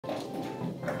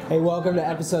Hey, welcome to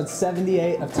episode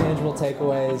 78 of Tangible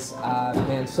Takeaways.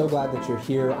 Man, so glad that you're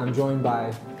here. I'm joined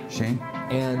by Shane.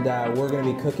 And we're going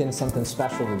to be cooking something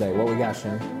special today. What we got,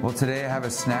 Shane? Well, today I have a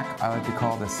snack I like to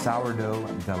call the Sourdough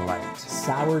Delight.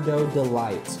 Sourdough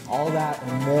Delight. All that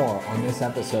and more on this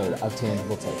episode of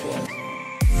Tangible Takeaways.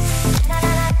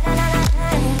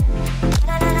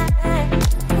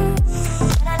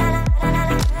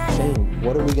 Shane,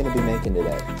 what are we going to be making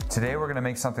today? Today we're going to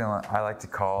make something I like to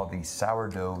call the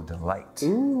Sourdough Delight.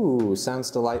 Ooh, sounds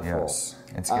delightful. Yes,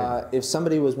 it's good. If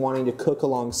somebody was wanting to cook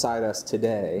alongside us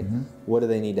today, what do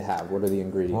they need to have? What are the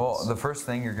ingredients? Well, the first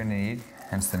thing you're going to need,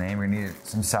 hence the name, you're going to need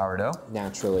some sourdough.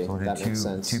 Naturally, so we'll that do makes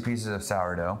sense. 2 pieces of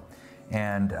sourdough.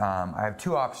 And I have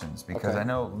 2 options because I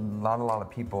know a lot of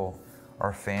people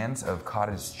are fans of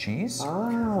cottage cheese,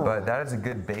 but that is a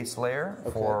good base layer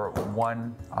for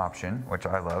one option, which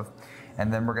I love.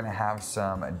 And then we're gonna have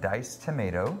some diced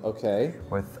tomato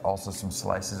with also some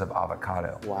slices of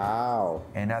avocado. Wow.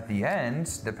 And at the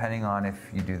end, depending on if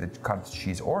you do the cottage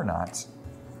cheese or not,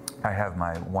 I have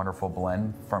my wonderful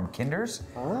blend from Kinder's.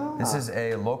 This is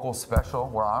a local special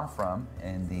where I'm from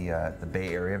in the Bay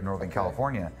Area of Northern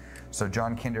California. So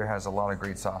John Kinder has a lot of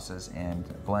great sauces and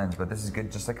blends, but this is good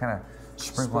just to kind of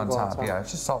sprinkle on top. Yeah,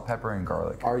 it's just salt, pepper, and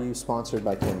garlic. Are you sponsored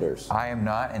by Kinder's? I am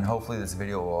not, and hopefully this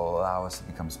video will allow us to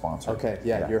become sponsored. Okay,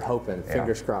 yeah. You're hoping.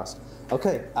 Fingers crossed.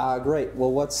 Okay, great.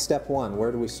 Well, what's step 1?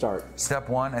 Where do we start? Step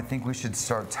 1, I think we should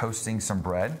start toasting some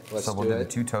bread. So we'll do the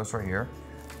 2 toasts right here.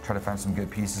 Try to find some good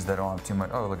pieces that don't have too much.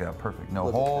 Oh, look at that, perfect. No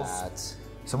holes. Look at that.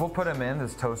 So we'll put them in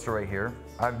this toaster right here.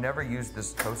 I've never used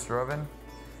this toaster oven,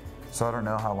 so I don't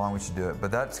know how long we should do it,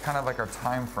 but that's kind of like our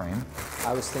time frame.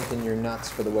 I was thinking you're nuts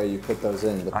for the way you put those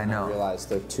in, but then I realized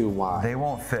they're too wide. They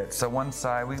won't fit. So one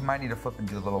side, we might need to flip and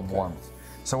do a little warmth.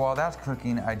 So while that's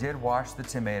cooking, I did wash the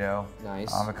tomato.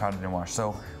 Nice. Avocado didn't wash.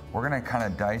 So we're gonna kind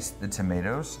of dice the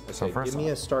tomatoes. Okay, so first, give me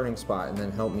a starting spot and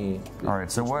then help me. All right,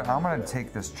 so what I'm gonna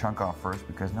take this chunk off first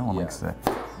because no one likes the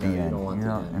end. You don't want the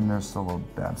end. And there's still a little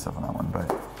bad stuff on that one, but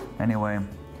anyway,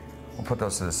 we'll put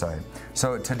those to the side.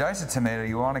 So to dice a tomato,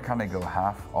 you want to kind of go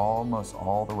half, almost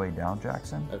all the way down,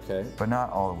 Jackson. Okay. But not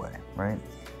all the way, right?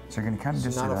 So you're gonna kind of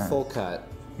just do that. Not a full cut.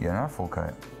 Yeah, not a full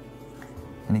cut.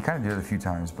 And you kind of do it a few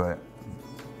times, but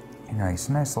nice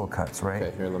little cuts, right?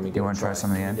 Okay, here, let me get You want to try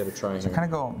some of the end? Give it a try so kind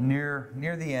of go near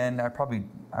the end.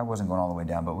 I wasn't going all the way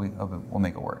down, but we'll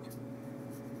make it work.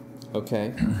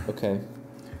 Okay. Okay.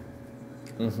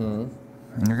 And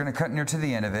you're gonna cut near to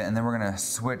the end of it, and then we're gonna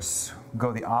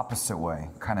go the opposite way,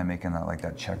 kind of making that like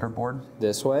that checkerboard.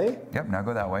 This way? Yep. Now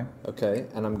go that way. Okay.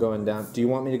 And I'm going down. Do you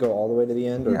want me to go all the way to the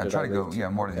end, or Yeah, try to go. Yeah,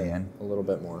 more to the end. A little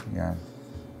bit more. Yeah.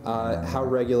 How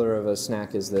regular of a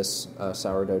snack is this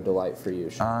Sourdough Delight for you,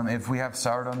 Sean? If we have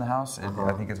sourdough in the house,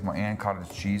 I think it's more, and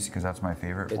cottage cheese because that's my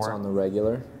favorite. It's on the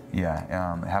regular? Yeah,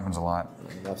 it happens a lot.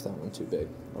 I left that one too big.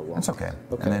 Oh, well. That's okay.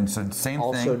 And then so same thing.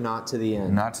 Also not to the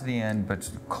end. Not to the end, but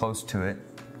close to it.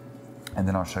 And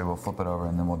then I'll show you. We'll flip it over,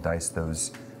 and then we'll dice that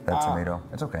tomato.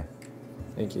 It's okay.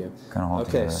 Thank you. Kind of hold it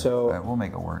together. So we'll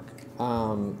make it work.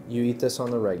 You eat this on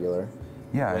the regular.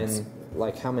 Yeah.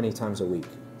 Like how many times a week?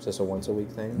 Is this a once a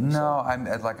week thing? No,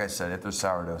 like I said, if there's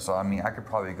sourdough. So I mean, I could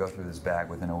probably go through this bag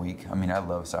within a week. I mean, I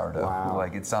love sourdough. Wow.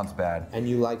 Like it sounds bad. And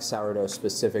you like sourdough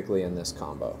specifically in this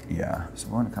combo? Yeah. So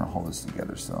we're gonna kind of hold this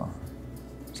together. So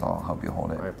I'll help you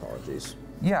hold it. My apologies.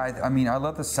 Yeah, I mean, I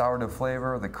love the sourdough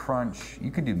flavor, the crunch. You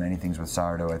could do many things with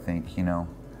sourdough, I think,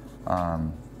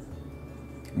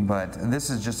 but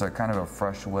this is just a kind of a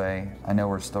fresh way. I know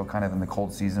we're still kind of in the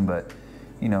cold season, but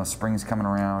spring's coming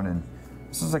around, and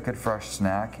this is a good fresh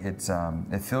snack. It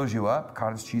fills you up.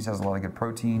 Cottage cheese has a lot of good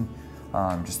protein.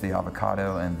 Just the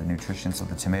avocado and the nutrition, so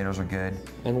the tomatoes are good.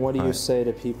 And what do you say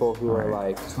to people who are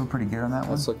like... So we're pretty good on that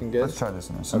one? That's looking good? Let's try this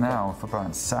one. So now, we'll flip it on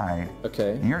its side.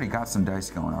 Okay. And you already got some dice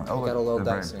going on. Oh, got a little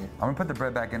bread. dicing. I'm going to put the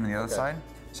bread back into the other side.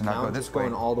 So now go I'm this just way.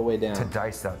 going all the way down. To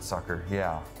dice that sucker,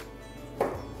 yeah.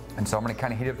 And so I'm going to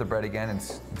kind of heat up the bread again and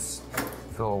feel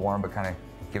a little warm, but kind of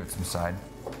give it some side.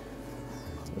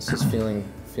 This is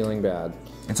feeling bad.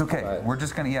 It's okay. But We're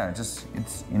just going to,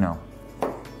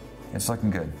 it's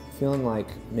looking good. Feeling like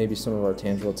maybe some of our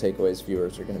Tangible Takeaways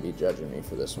viewers are going to be judging me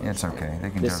for this one. It's okay. They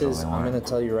can judge all they want. I'm going to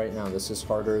tell you right now, this is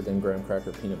harder than graham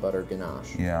cracker peanut butter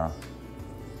ganache. Yeah.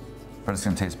 But it's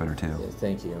going to taste better too. Yeah,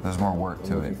 thank you. There's more work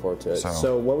to it. Looking forward to it.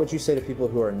 So what would you say to people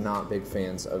who are not big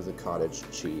fans of the cottage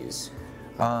cheese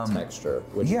texture?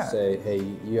 Would you say, hey,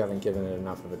 you haven't given it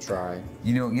enough of a try?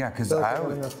 Because I have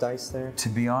enough dice there. To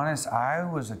be honest, I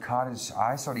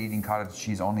started eating cottage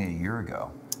cheese only a year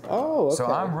ago. Oh, okay. So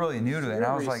I'm really new to it, and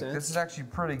I was like, recent. this is actually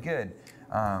pretty good.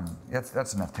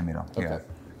 That's enough tomato. Okay. Yeah.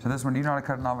 So this one, do you know how to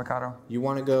cut an avocado? You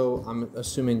want to go, I'm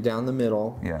assuming, down the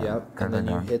middle. Yeah. Yep. And then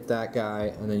you hit that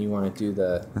guy, and then you want to do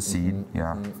the seed.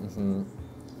 Yeah.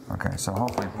 Okay, so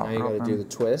hopefully pop now it you got to open. do the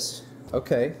twist.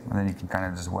 Okay. And then you can kind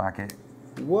of just whack it.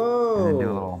 Whoa. And then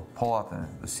do a little, pull out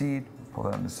the seed, pull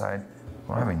that on the side.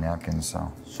 We don't have any napkins,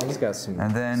 so. She's got some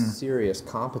and then serious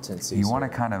competencies. You want to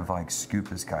kind of like scoop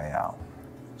this guy out.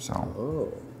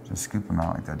 So just scoop him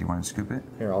out like that. Do you want to scoop it?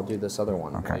 Here, I'll do this other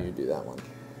one. Okay. While you do that one.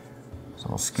 So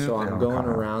we'll scoop So the I'm going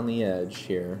avocado. around the edge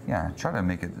here. Yeah, try to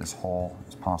make it as whole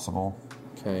as possible.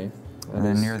 Okay. And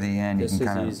then near the end, you can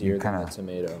kind of easier than the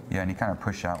tomato. Yeah, and you kind of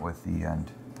push out with the end.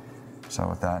 So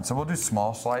with that, so we'll do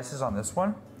small slices on this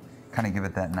one. Kind of give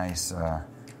it that nice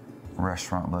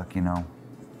restaurant look, you know.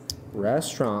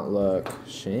 Restaurant look,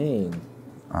 Shane.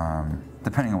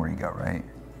 Depending on where you go, right?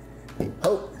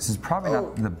 Oh. This is probably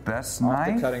not the best Off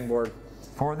knife the cutting board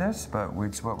for this, but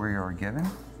it's what we are given.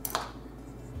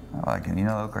 I like it. You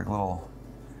know, they look like little,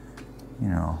 you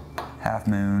know, half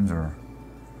moons or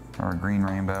a green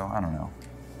rainbow. I don't know.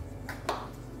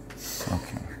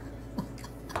 Okay.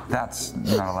 That's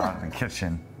not allowed in the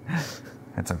kitchen.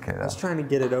 It's okay though. I was trying to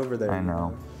get it over there. I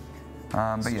know.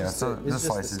 But yeah, so the just the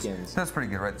slices. skins. That's pretty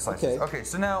good, right? The slices. Okay,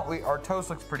 so now our toast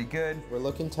looks pretty good. We're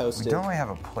looking toasted. We don't really have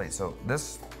a plate, so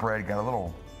this bread got a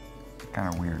little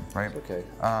kind of weird, right? It's okay.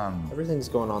 Everything's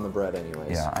going on the bread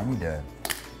anyways. Yeah,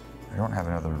 I don't have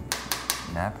another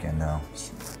napkin though.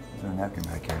 Is there a napkin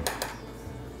back here?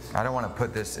 I don't want to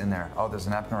put this in there. Oh, there's a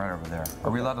napkin right over there.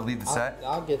 Are we allowed to leave the set?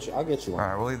 I'll get you one. All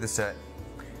right, we'll leave the set.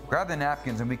 Grab the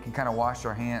napkins and we can kind of wash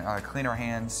our clean our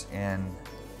hands and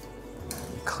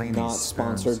clean Not these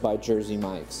spoons. sponsored by Jersey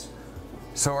Mike's.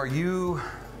 So I'll do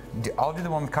the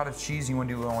one with cottage cheese. You want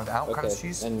to do the one without cottage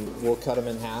cheese? And we'll cut them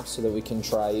in half so that we can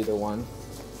try either one.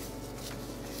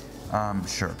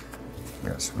 Sure.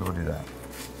 Yes, we will do that.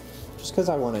 Just because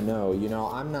I want to know, you know,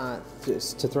 I'm not,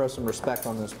 just to throw some respect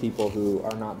on those people who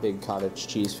are not big cottage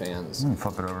cheese fans. Let me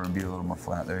flip it over and be a little more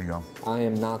flat. There you go. I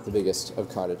am not the biggest of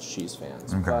cottage cheese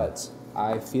fans, Okay. but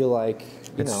I feel like,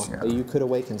 you could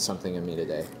awaken something in me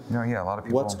today. No, yeah, a lot of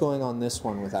people. What's going on this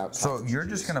one without cottage So you're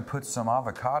cheese? just going to put some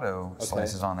avocado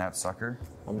slices on that sucker.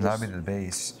 That'll be the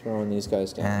base. Throwing these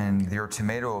guys down. And your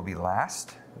tomato will be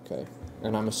last. Okay.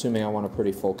 And I'm assuming I want a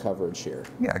pretty full coverage here.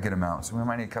 Yeah, a good amount. So we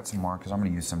might need to cut some more because I'm going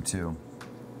to use some too.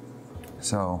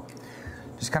 So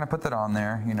just kind of put that on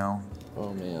there, you know.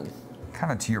 Oh, man.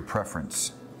 Kind of to your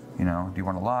preference. You know, do you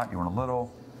want a lot? Do you want a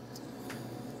little?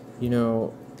 You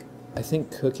know, I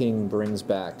think cooking brings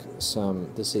back some,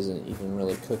 this isn't even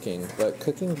really cooking, but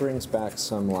cooking brings back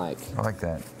some like I like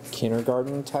that.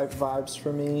 kindergarten type vibes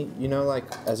for me. You know, like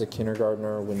as a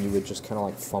kindergartner when you would just kind of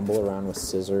like fumble around with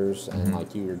scissors and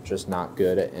like you were just not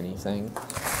good at anything.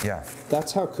 Yeah.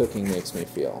 That's how cooking makes me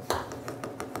feel.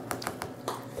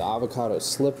 The avocado's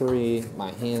slippery,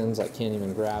 my hands, I can't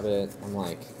even grab it. I'm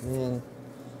like, man,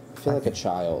 I feel like a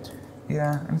child.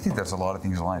 Yeah, I think that's a lot of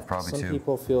things in life probably Some too.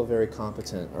 people feel very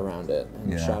competent around it,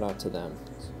 and Yeah. shout out to them.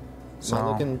 So, Am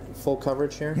I looking full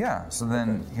coverage here? Yeah, so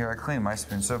then here I clean my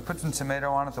spoon. So put some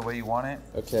tomato on it the way you want it.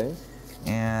 Okay.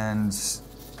 And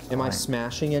Am I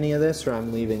smashing any of this, or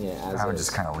I'm leaving it as is? I would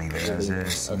just kind of leave it as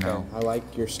is. Okay. You know, I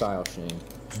like your style, Shane.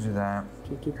 just do that.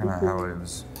 Kind of how it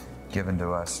was given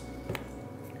to us.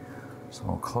 So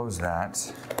we'll close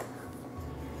that.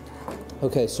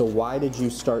 Okay, so why did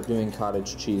you start doing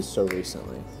cottage cheese so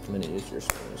recently? I'm gonna use your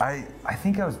spoon. I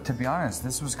think to be honest,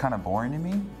 this was kind of boring to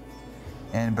me.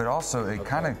 But also it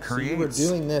kind of creates. So you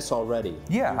were doing this already?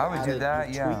 Yeah, You've I would do that.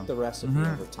 you've Yeah. tweaked the recipe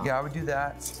over time. Yeah, I would do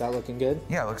that. Is that looking good?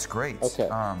 Yeah, it looks great. Okay.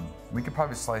 We could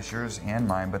probably slice yours and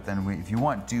mine, but then if you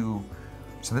want,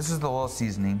 so this is the little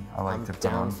seasoning I like to put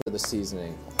down on. for the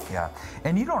seasoning. Yeah,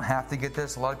 and you don't have to get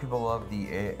this. A lot of people love the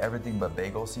everything but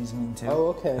bagel seasoning too. Oh,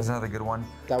 okay. Is that a good one?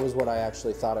 That was what I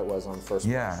actually thought it was on first.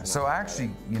 Yeah. portion. So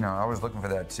actually, I was looking for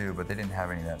that too, but they didn't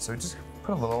have any of that. So just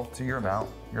put a little to your amount,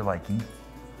 your liking.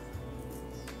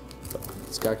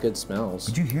 It's got good smells.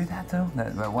 Did you hear that though?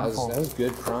 That wonderful. That was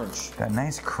good crunch. That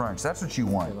nice crunch. That's what you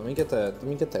want. Okay, let me get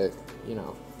the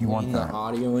You want lean that. the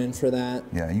audio in for that.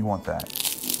 Yeah, you want that.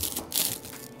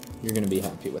 You're gonna be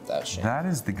happy with that, Shane. That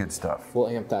is the good stuff. We'll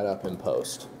amp that up in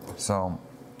post. So,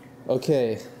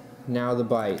 Okay, now the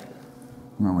bite.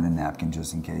 I'm going to napkin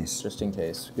just in case. Just in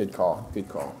case. Good call. Good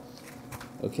call.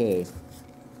 Okay,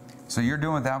 So you're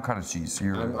doing without cottage cheese. So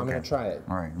I'm gonna try it.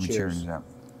 All right, we Cheers. cheers it up.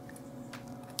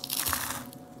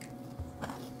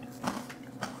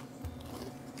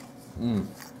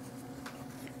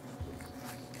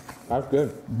 That's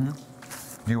good.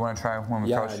 Do you want to try one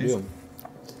with Yeah, cottage I cheese? do.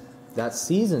 That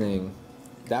seasoning,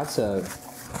 that's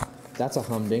That's a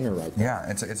humdinger right there. Yeah,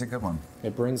 it's a good one.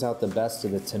 It brings out the best of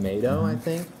the tomato, I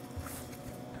think.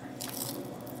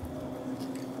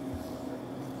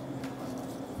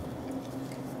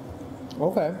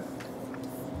 Okay.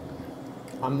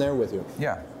 I'm there with you.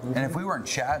 Yeah. And if we weren't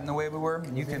chatting the way we were,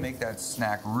 you can make that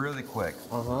snack really quick.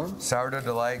 Sourdough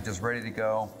Delight, just ready to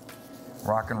go.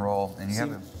 Rock and roll. And you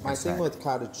have a my thing with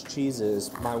cottage cheese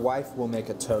is my wife will make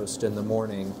a toast in the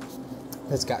morning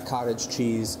that's got cottage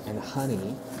cheese and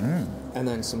honey and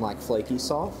then some like flaky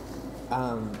salt.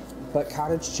 But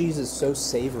cottage cheese is so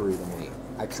savory to me.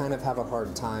 I kind of have a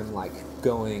hard time like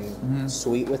going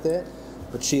sweet with it.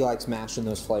 But she likes mashing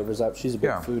those flavors up. She's a big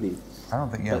foodie. I don't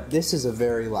think, But this is a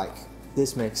very, like,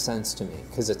 this makes sense to me.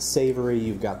 Because it's savory.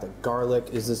 You've got the garlic.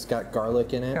 Is this got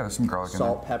garlic in it? Yeah, there's some garlic in there.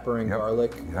 Salt, pepper, and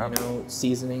garlic, you know,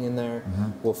 seasoning in there.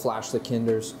 We'll flash the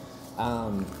Kinders.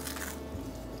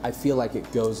 I feel like it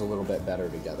goes a little bit better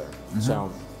together.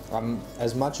 So,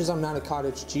 as much as I'm not a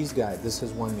cottage cheese guy, this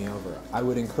has won me over. I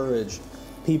would encourage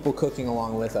people cooking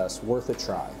along with us, worth a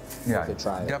try. Yeah, worth a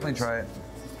try, definitely try it.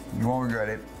 You won't regret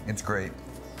it. It's great.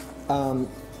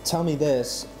 Tell me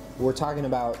this, we're talking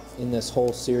about, in this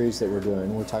whole series that we're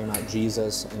doing, we're talking about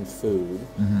Jesus and food.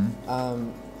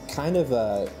 Kind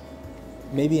of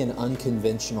maybe an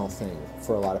unconventional thing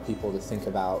for a lot of people to think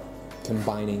about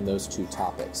combining those two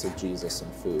topics of Jesus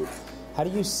and food. How do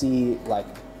you see, like,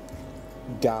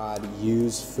 God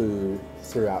use food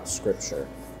throughout Scripture?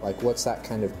 Like, what's that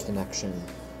kind of connection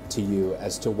to you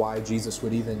as to why Jesus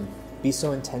would even be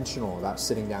so intentional about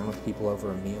sitting down with people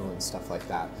over a meal and stuff like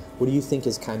that? What do you think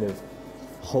is kind of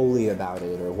holy about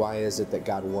it, or why is it that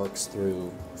God works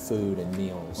through food and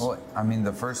meals? Well, I mean,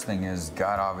 the first thing is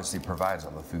God obviously provides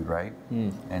all the food, right?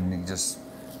 And he just,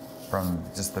 from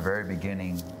just the very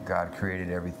beginning, God created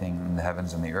everything in the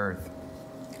heavens and the earth.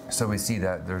 So we see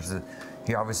that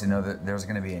he obviously knows that there's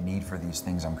going to be a need for these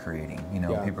things I'm creating. You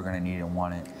know, people are going to need it and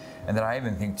want it. And then I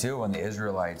even think too, when the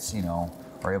Israelites, you know,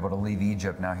 are able to leave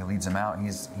Egypt, now he leads them out.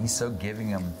 He's so giving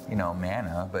them, you know,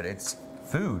 manna, but it's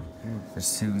food.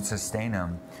 It's to sustain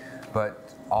them.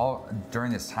 But all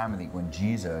during this time, I think when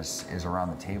Jesus is around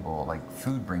the table, like,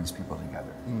 food brings people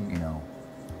together, you know.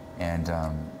 And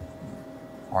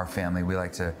our family, we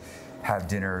like to have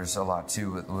dinners a lot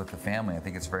too with the family. I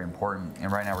think it's very important.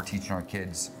 And right now we're teaching our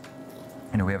kids,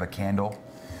 you know, we have a candle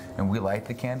and we light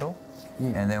the candle.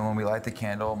 And then when we light the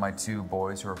candle, my two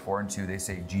boys who are 4 and 2, they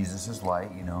say, Jesus is light,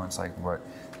 you know. It's like, what,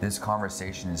 this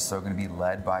conversation is so going to be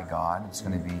led by God. It's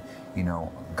going to be, you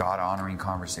know, God-honoring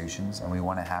conversations, and we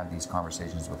want to have these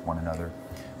conversations with one another.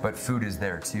 But food is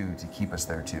there too, to keep us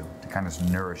there too, to kind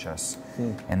of nourish us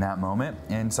in that moment.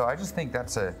 And so I just think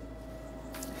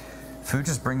food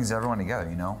just brings everyone together,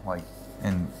 you know, like,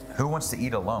 and who wants to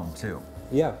eat alone too?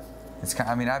 Yeah. It's kind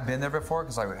of, I mean, I've been there before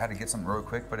because I had to get something real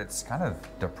quick, but it's kind of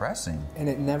depressing. And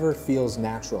it never feels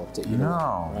natural to eat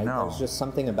alone, right? No. There's just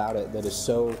something about it that is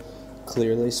so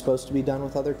clearly supposed to be done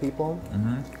with other people.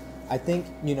 I think,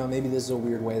 you know, maybe this is a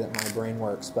weird way that my brain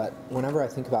works, but whenever I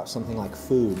think about something like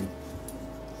food,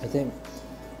 I think,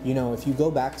 you know, if you go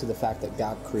back to the fact that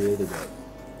God created it,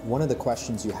 one of the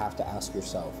questions you have to ask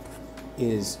yourself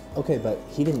is, okay, but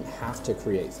he didn't have to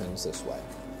create things this way,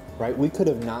 right? We could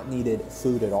have not needed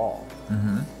food at all.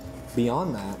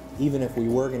 Beyond that, even if we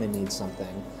were going to need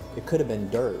something, it could have been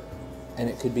dirt, and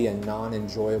it could be a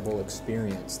non-enjoyable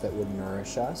experience that would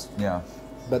nourish us. Yeah.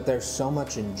 But there's so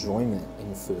much enjoyment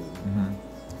in food.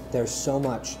 There's so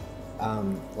much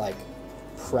like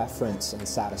preference and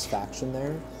satisfaction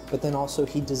there. But then also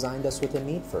he designed us with a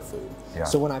need for food. Yeah.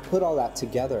 So when I put all that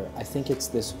together, I think it's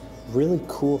this really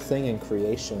cool thing in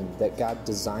creation that God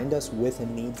designed us with a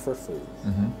need for food.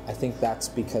 I think that's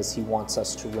because he wants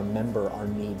us to remember our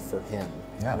need for him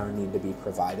and our need to be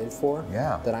provided for.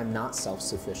 That I'm not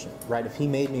self-sufficient, right? If he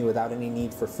made me without any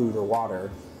need for food or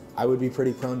water, I would be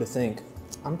pretty prone to think,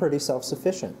 I'm pretty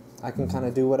self-sufficient. I can kind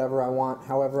of do whatever I want,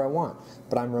 however I want.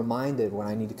 But I'm reminded when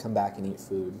I need to come back and eat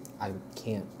food, I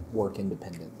can't work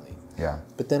independently.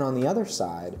 But then on the other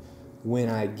side, when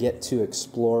I get to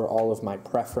explore all of my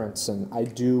preference and I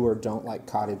do or don't like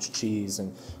cottage cheese,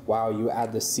 and wow, you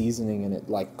add the seasoning and it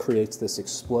like creates this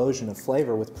explosion of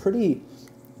flavor with pretty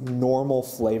normal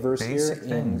flavors Basic here.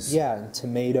 Things. In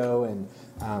tomato and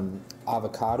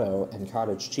avocado and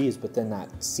cottage cheese, but then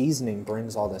that seasoning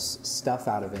brings all this stuff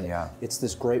out of it. It's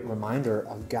this great reminder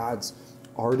of God's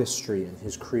artistry and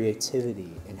his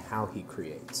creativity and how he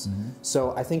creates.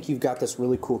 So I think you've got this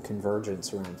really cool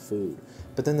convergence around food.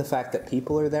 But then the fact that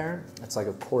people are there, it's like,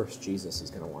 of course Jesus is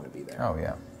going to want to be there. Oh,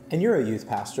 yeah. And you're a youth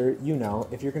pastor. You know,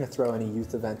 if you're going to throw any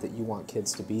youth event that you want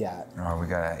kids to be at. Oh, we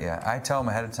got to, yeah. I tell them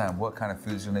ahead of time what kind of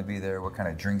food's going to be there, what kind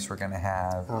of drinks we're going to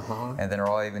have. And then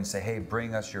I'll even say, hey,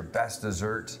 bring us your best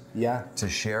dessert to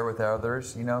share with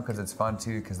others, you know, because it's fun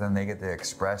too, because then they get to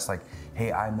express like,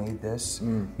 hey, I made this,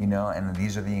 you know, and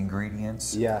these are the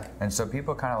ingredients. Yeah. And so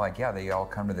people kind of like, they all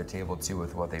come to the table too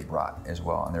with what they brought as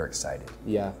well, and they're excited.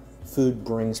 Yeah. Food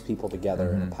brings people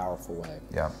together in a powerful way.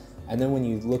 Yeah. And then when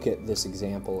you look at this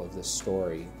example of this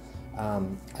story,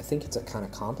 I think it's a kind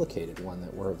of complicated one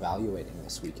that we're evaluating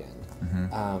this weekend,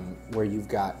 where you've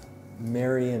got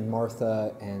Mary and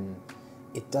Martha, and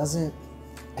it doesn't,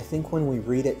 I think when we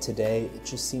read it today, it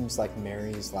just seems like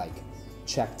Mary's like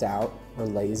checked out or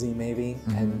lazy maybe,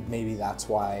 and maybe that's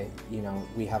why, you know,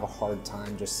 we have a hard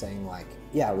time just saying like,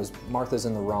 yeah, it was Martha's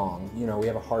in the wrong. You know, we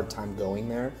have a hard time going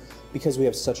there because we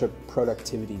have such a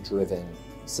productivity-driven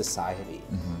society.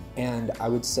 And I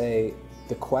would say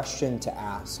the question to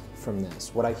ask from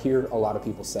this, what I hear a lot of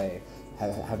people say,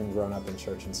 having grown up in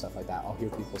church and stuff like that, I'll hear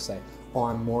people say, oh,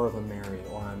 I'm more of a Mary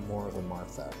or I'm more of a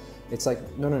Martha. It's like,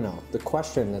 no. The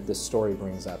question that this story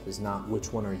brings up is not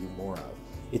which one are you more of.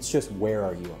 It's just where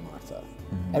are you a Martha?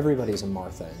 Everybody's a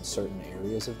Martha in certain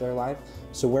areas of their life.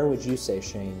 So where would you say,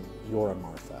 Shane, you're a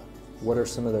Martha? What are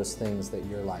some of those things that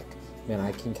you're like, man,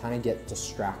 I can kind of get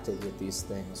distracted with these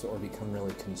things or become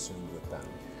really consumed with them?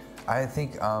 I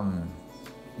think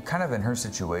kind of in her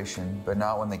situation, but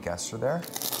not when the guests are there.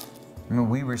 I mean,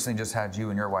 we recently just had you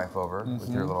and your wife over with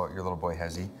your little boy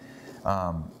Hezzy,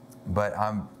 but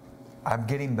I'm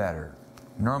getting better.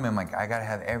 Normally, I'm like, I gotta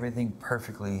have everything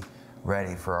perfectly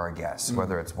ready for our guests,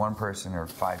 whether it's one person or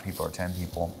 5 people or 10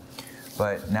 people.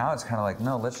 But now it's kind of like,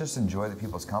 no, let's just enjoy the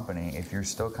people's company. If you're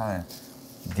still kind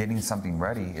of getting something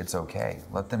ready, it's okay.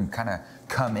 Let them kind of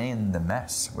come in the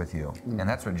mess with you. And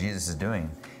that's what Jesus is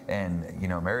doing. And, you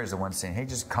know, Mary's the one saying, hey,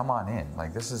 just come on in.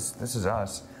 Like, this is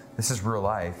us. This is real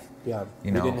life. Yeah,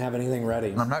 you know, we didn't have anything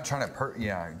ready. I'm not trying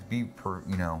to be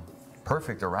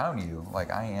perfect around you.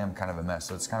 Like, I am kind of a mess.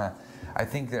 So it's kind of, I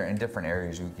think they're in different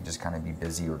areas we could just kind of be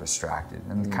busy or distracted.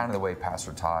 And kind of the way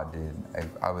Pastor Todd did,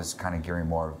 I was kind of gearing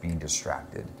more of being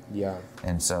distracted. Yeah.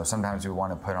 And so sometimes we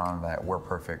want to put on that we're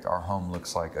perfect. Our home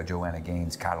looks like a Joanna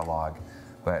Gaines catalog.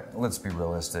 But let's be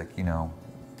realistic, you know,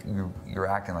 you're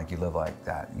acting like you live like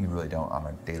that. You really don't on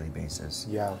a daily basis.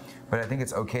 Yeah. But I think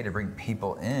it's okay to bring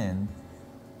people in,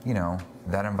 you know,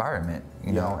 that environment.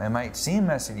 You know, it might seem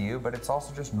messy to you, but it's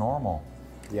also just normal.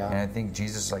 Yeah. And I think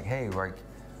Jesus is like, hey, like,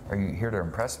 are you here to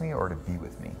impress me or to be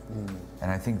with me?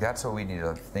 And I think that's what we need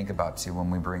to think about too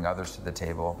when we bring others to the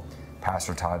table.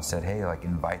 Pastor Todd said, hey, like,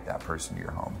 invite that person to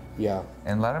your home. Yeah.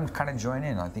 And let them kind of join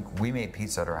in. I think we made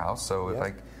pizza at our house, so it's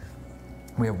like,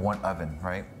 we have one oven,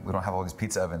 right? We don't have all these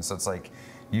pizza ovens. So it's like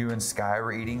you and Sky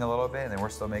were eating a little bit, and then we're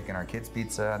still making our kids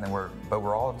pizza, and then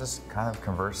we're all just kind of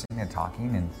conversing and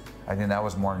talking. And I think that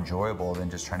was more enjoyable than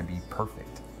just trying to be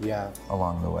perfect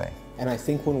along the way. And I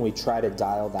think when we try to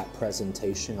dial that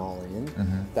presentation all in,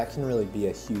 that can really be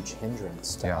a huge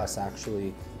hindrance to us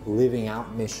actually living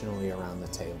out missionally around the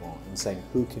table and saying,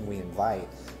 who can we invite?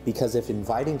 Because if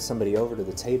inviting somebody over to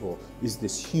the table is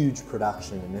this huge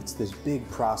production and it's this big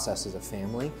process as a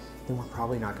family, then we're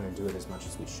probably not going to do it as much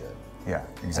as we should. Yeah,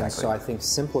 exactly. And so I think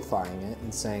simplifying it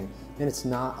and saying, man, it's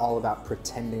not all about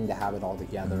pretending to have it all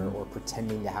together or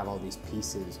pretending to have all these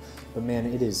pieces, but man,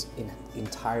 it is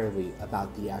entirely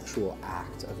about the actual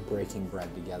act of breaking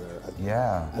bread together.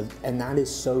 And that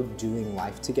is so doing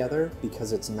life together,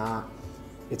 because it's not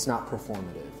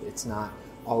performative. It's not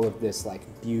all of this like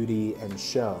beauty and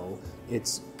show.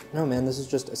 It's, no, man, this is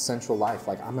just essential life.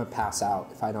 Like, I'm gonna pass out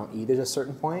if I don't eat at a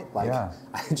certain point. Like,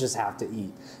 I just have to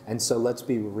eat. And so let's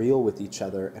be real with each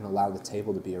other and allow the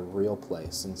table to be a real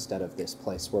place instead of this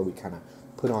place where we kind of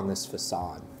put on this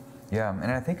facade. Yeah,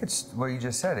 and I think it's what you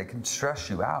just said. It can stress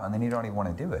you out, and then you don't even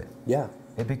want to do it. Yeah.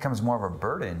 It becomes more of a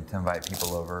burden to invite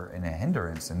people over and a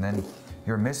hindrance, and then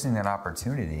you're missing that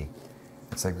opportunity.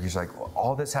 It's like, you're like, well,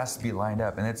 all this has to be lined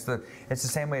up. And it's the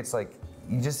same way. It's like,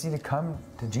 you just need to come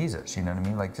to Jesus, you know what I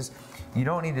mean? Like, just, you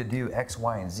don't need to do X,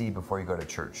 Y, and Z before you go to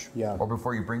church. Yeah. Or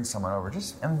before you bring someone over.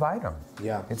 Just invite them.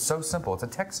 Yeah. It's so simple. It's a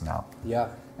text now. Yeah.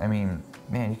 I mean,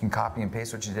 man, you can copy and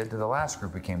paste what you did to the last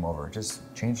group who came over. Just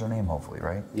change their name, hopefully,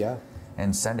 right? Yeah.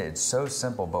 And send it. It's so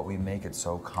simple, but we make it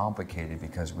so complicated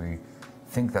because we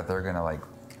think that they're going to, like,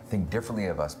 think differently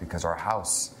of us because our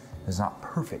house is not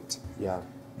perfect. Yeah.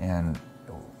 And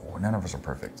none of us are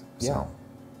perfect. Yeah. So.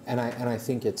 And I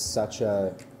think it's such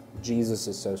a, Jesus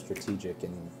is so strategic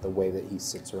in the way that he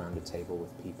sits around a table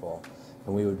with people,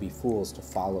 and we would be fools to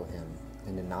follow him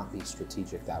and to not be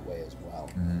strategic that way as well.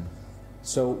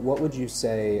 So what would you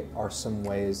say are some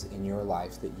ways in your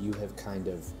life that you have kind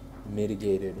of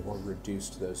mitigated or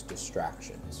reduced those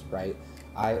distractions, right?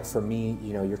 For me,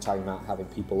 you're talking about having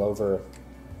people over.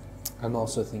 I'm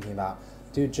also thinking about,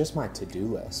 dude, just my to-do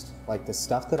list. Like the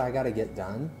stuff that I got to get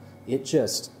done, it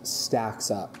just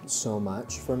stacks up so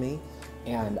much for me.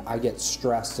 And I get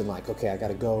stressed and like, okay, I got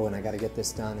to go and I got to get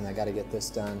this done and I got to get this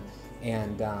done.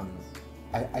 And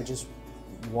I just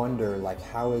wonder, like,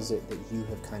 how is it that you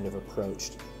have kind of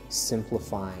approached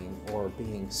simplifying or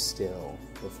being still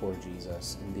before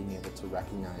Jesus and being able to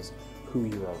recognize who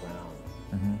you're around?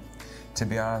 Mm-hmm. To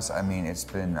be honest, I mean, it's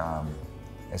been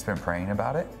praying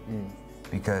about it,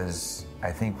 because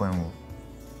I think when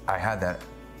I had that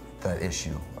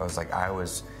issue, I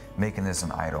was making this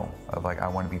an idol of like, I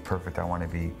want to be perfect, I want to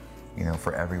be,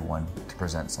 for everyone to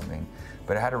present something.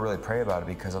 But I had to really pray about it,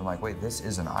 because I'm like, wait, this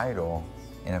is an idol.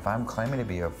 And if I'm claiming to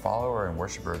be a follower and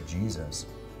worshiper of Jesus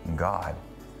and God,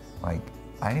 like,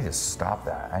 I need to stop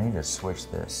that. I need to switch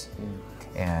this.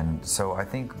 And so I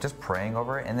think just praying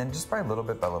over it, and then just by little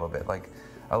bit, like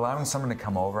allowing someone to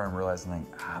come over and realizing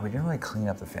like, we didn't really clean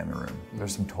up the family room.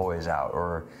 There's some toys out,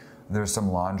 or there's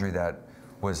some laundry that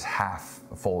was half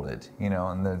folded,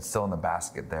 and then it's still in the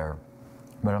basket there.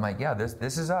 But I'm like, yeah,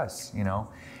 this is us, And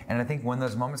I think when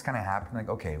those moments kind of happen, like,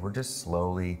 okay, we're just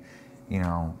slowly,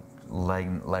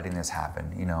 letting this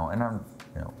happen, and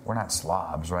we're not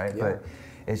slobs, right? Yeah. But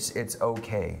it's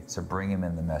okay to bring him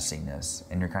in the messiness,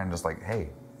 and you're kind of just like, hey,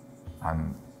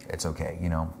 it's okay,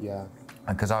 Yeah.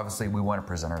 Because obviously we want to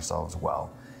present ourselves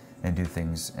well and do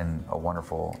things in a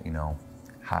wonderful,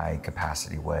 high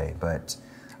capacity way. But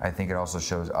I think it also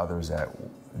shows others that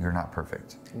you're not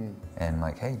perfect. And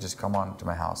like, hey, just come on to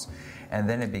my house. And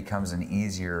then it becomes an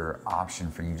easier option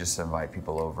for you just to invite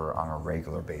people over on a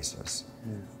regular basis.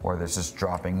 Or there's just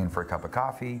dropping in for a cup of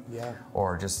coffee,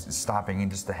 or just stopping in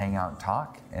just to hang out and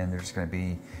talk. And they're just going to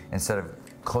be, instead of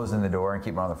closing the door and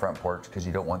keeping them on the front porch because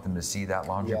you don't want them to see that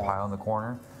laundry pile in the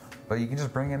corner, but you can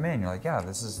just bring them in. You're like, yeah,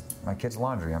 this is my kid's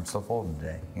laundry. I'm still folding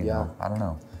today. You know? I don't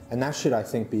know. And that should, I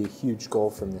think, be a huge goal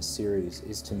from this series,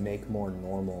 is to make more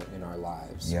normal in our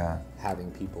lives.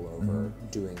 Having people over,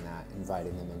 doing that,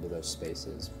 inviting them into those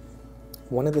spaces.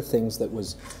 One of the things that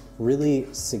was really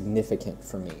significant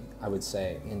for me, I would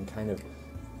say, in kind of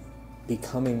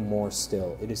becoming more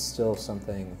still, it is still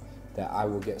something that I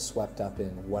will get swept up in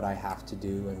what I have to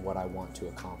do and what I want to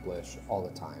accomplish all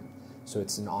the time. So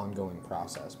it's an ongoing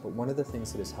process. But one of the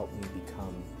things that has helped me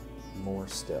become more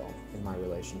still in my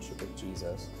relationship with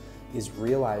Jesus is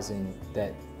realizing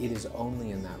that it is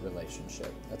only in that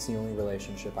relationship, that's the only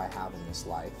relationship I have in this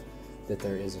life, that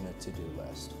there isn't a to-do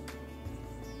list.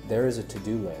 There is a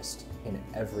to-do list in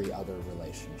every other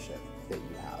relationship that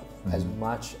you have. As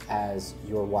much as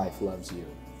your wife loves you,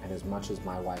 and as much as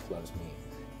my wife loves me,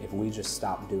 if we just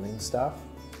stop doing stuff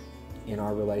in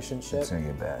our relationship, it's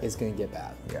gonna get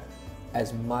bad. Yeah.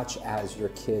 As much as your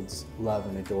kids love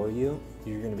and adore you,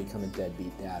 you're going to become a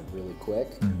deadbeat dad really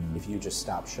quick if you just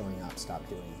stop showing up, stop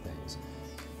doing things.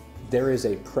 There is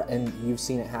and you've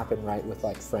seen it happen, right, with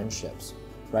like friendships,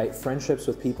 right? Friendships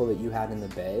with people that you had in the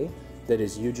Bay, that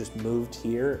is, you just moved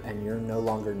here and you're no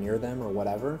longer near them or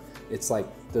whatever, it's like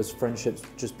those friendships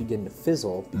just begin to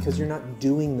fizzle because you're not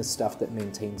doing the stuff that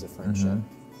maintains a friendship.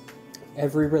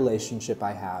 Every relationship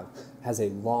I have has a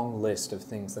long list of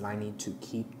things that I need to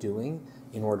keep doing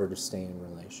in order to stay in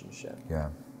relationship. Yeah.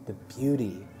 The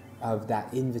beauty of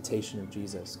that invitation of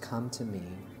Jesus, come to me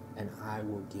and I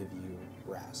will give you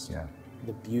rest. Yeah.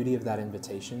 The beauty of that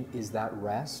invitation is that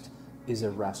rest is a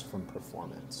rest from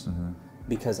performance.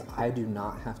 Because I do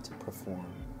not have to perform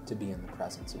to be in the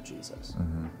presence of Jesus.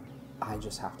 I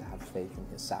just have to have faith in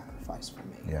his sacrifice for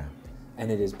me. Yeah. And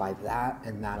it is by that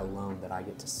and that alone that I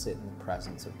get to sit in the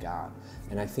presence of God.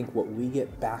 And I think what we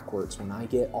get backwards, when I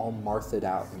get all Martha'd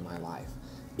out in my life,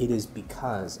 it is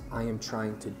because I am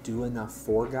trying to do enough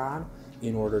for God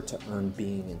in order to earn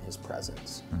being in his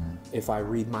presence. If I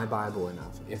read my Bible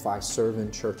enough, if I serve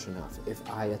in church enough, if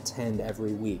I attend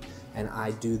every week, and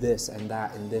I do this and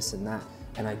that and this and that,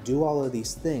 and I do all of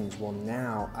these things, well,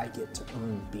 now I get to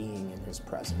earn being in his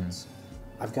presence.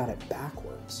 I've got it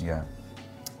backwards. Yeah.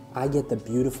 I get the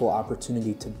beautiful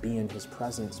opportunity to be in his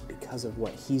presence because of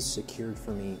what he's secured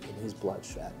for me in his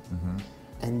bloodshed.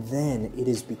 And then it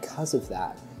is because of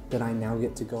that that I now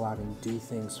get to go out and do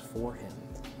things for him.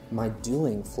 My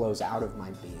doing flows out of my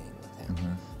being with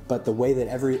him. But the way that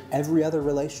every other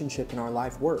relationship in our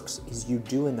life works is you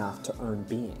do enough to earn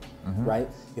being, right?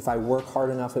 If I work hard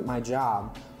enough at my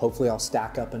job, hopefully I'll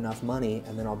stack up enough money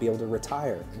and then I'll be able to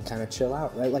retire and kind of chill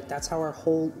out, right? Like that's how our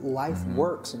whole life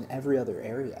works in every other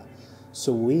area.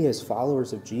 So we as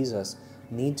followers of Jesus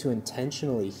need to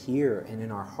intentionally hear and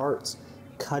in our hearts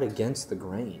cut against the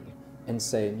grain and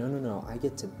say, no, no, no, I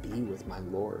get to be with my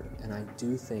Lord, and I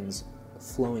do things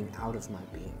flowing out of my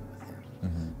being with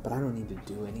him. But I don't need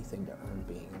to do anything to earn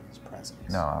being in his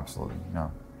presence. No, absolutely,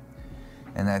 no.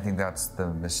 And I think that's the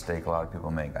mistake a lot of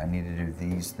people make. I need to do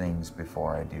these things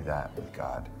before I do that with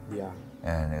God. Yeah.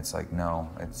 And it's like, no,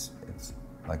 it's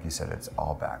like you said, it's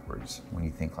all backwards when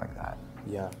you think like that.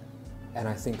 Yeah. And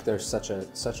I think there's such a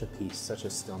peace, such a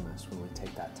stillness when we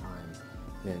take that time,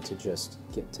 man, to just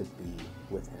get to be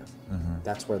with him.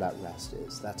 That's where that rest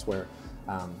is. That's where,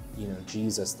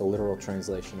 Jesus, the literal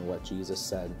translation of what Jesus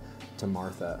said to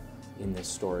Martha in this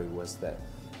story was that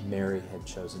Mary had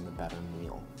chosen the better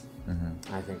meal.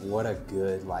 I think what a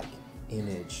good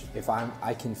image. If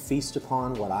I can feast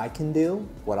upon what I can do,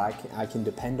 I can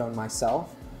depend on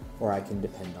myself, or I can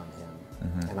depend on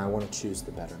him, and I want to choose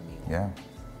the better meal. Yeah.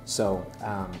 So,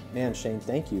 man, Shane,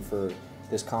 thank you for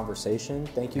this conversation.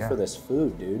 Thank you for this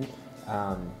food, dude.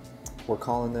 We're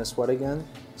calling this what again?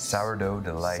 Sourdough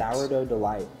Delight. Sourdough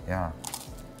Delight. Yeah.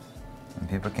 And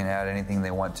people can add anything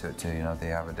they want to it too. If they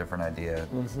have a different idea,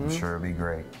 I'm sure it'll be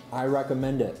great. I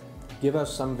recommend it. Give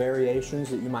us some variations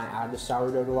that you might add to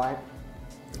Sourdough Delight.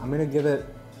 I'm gonna give it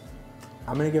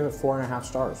 4.5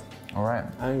 stars. All right.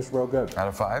 I think it's real good. Out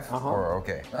of 5? Or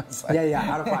okay. Yeah,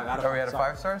 out of 5. Are we out of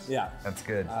 5 stars? Yeah. That's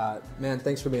good. Man,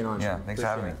 thanks for being on. Yeah, Shane. thanks for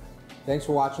having me. Thanks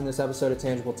for watching this episode of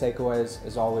Tangible Takeaways.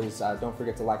 As always, don't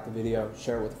forget to like the video,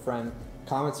 share it with a friend,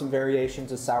 comment some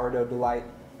variations of Sourdough Delight.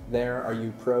 There, are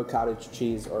you pro cottage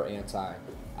cheese or anti?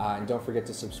 And don't forget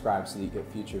to subscribe so that you get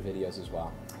future videos as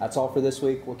well. That's all for this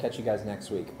week. We'll catch you guys next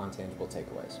week on Tangible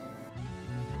Takeaways.